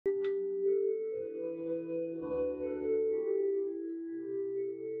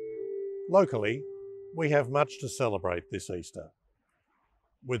Locally, we have much to celebrate this Easter.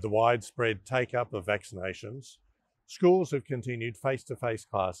 With the widespread take-up of vaccinations, schools have continued face-to-face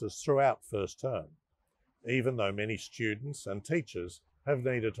classes throughout first term, even though many students and teachers have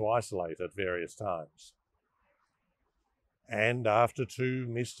needed to isolate at various times. And after 2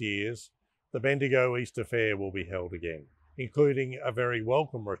 missed years, the Bendigo Easter Fair will be held again, including a very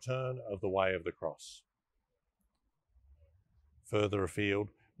welcome return of the Way of the Cross. Further afield,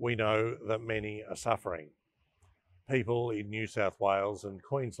 we know that many are suffering. People in New South Wales and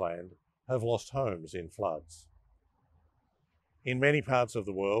Queensland have lost homes in floods. In many parts of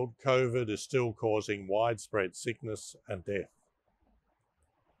the world, COVID is still causing widespread sickness and death.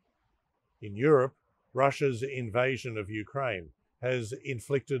 In Europe, Russia's invasion of Ukraine has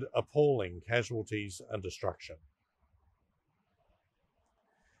inflicted appalling casualties and destruction.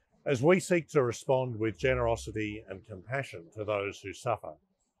 As we seek to respond with generosity and compassion to those who suffer,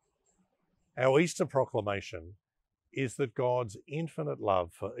 our Easter proclamation is that God's infinite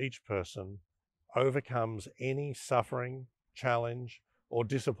love for each person overcomes any suffering, challenge, or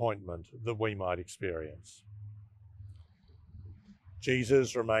disappointment that we might experience.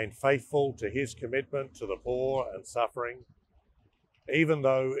 Jesus remained faithful to his commitment to the poor and suffering, even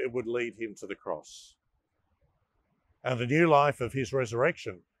though it would lead him to the cross. And the new life of his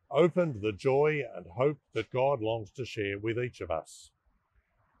resurrection opened the joy and hope that God longs to share with each of us.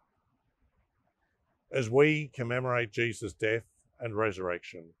 As we commemorate Jesus' death and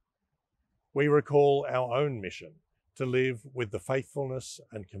resurrection, we recall our own mission to live with the faithfulness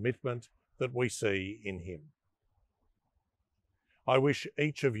and commitment that we see in him. I wish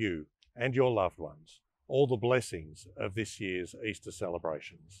each of you and your loved ones all the blessings of this year's Easter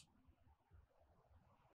celebrations.